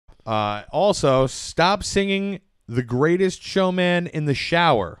Also, stop singing The Greatest Showman in the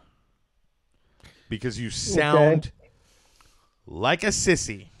shower because you sound like a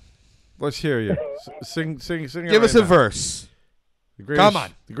sissy. Let's hear you. Sing. Give us a verse. Come on.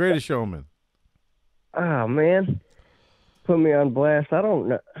 The Greatest Showman. Oh, man. Put me on blast. I don't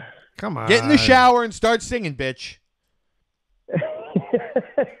know. Come on. Get in the shower and start singing, bitch.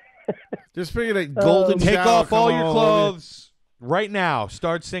 Just figure that golden Take shower off all come your over clothes right now.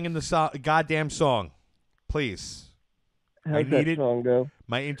 Start singing the goddamn song, please. How's that song go?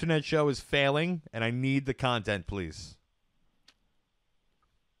 My internet show is failing, and I need the content, please.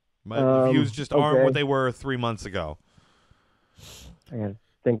 My views just aren't what they were 3 months ago. I gotta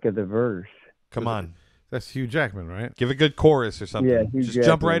think of the verse. Come on. That's Hugh Jackman, right? Give a good chorus or something. Yeah, just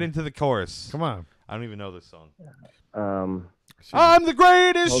jump right into the chorus. Come on. I don't even know this song. I'm the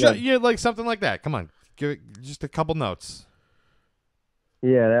greatest. Yeah, like something like that. Come on. Give it just a couple notes.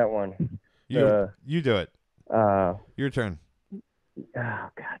 Yeah, that one. You do it. Your turn. Oh,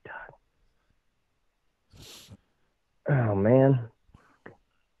 God. Oh, man.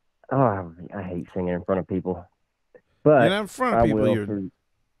 Oh, I hate singing in front of people. But you're not in front of people.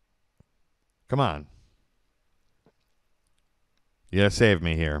 Come on. You gotta save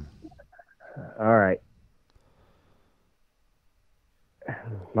me here. All right.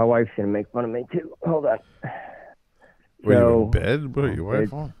 My wife's going to make fun of me, too. Hold on. Were you in bed? What are your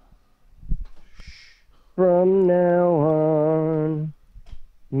wife on? From now on,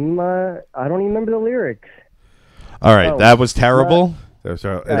 I don't even remember the lyrics. All right, that was terrible.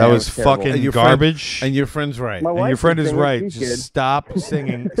 That was fucking garbage. And your friend's right. And your friend is right. Just stop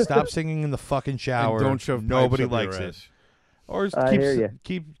singing. Stop singing in the fucking shower. And don't shove Nobody pipes up likes your it. ass. Or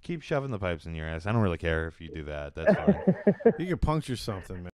keep shoving the pipes in your ass. I don't really care if you do that. That's fine. You can puncture something, man.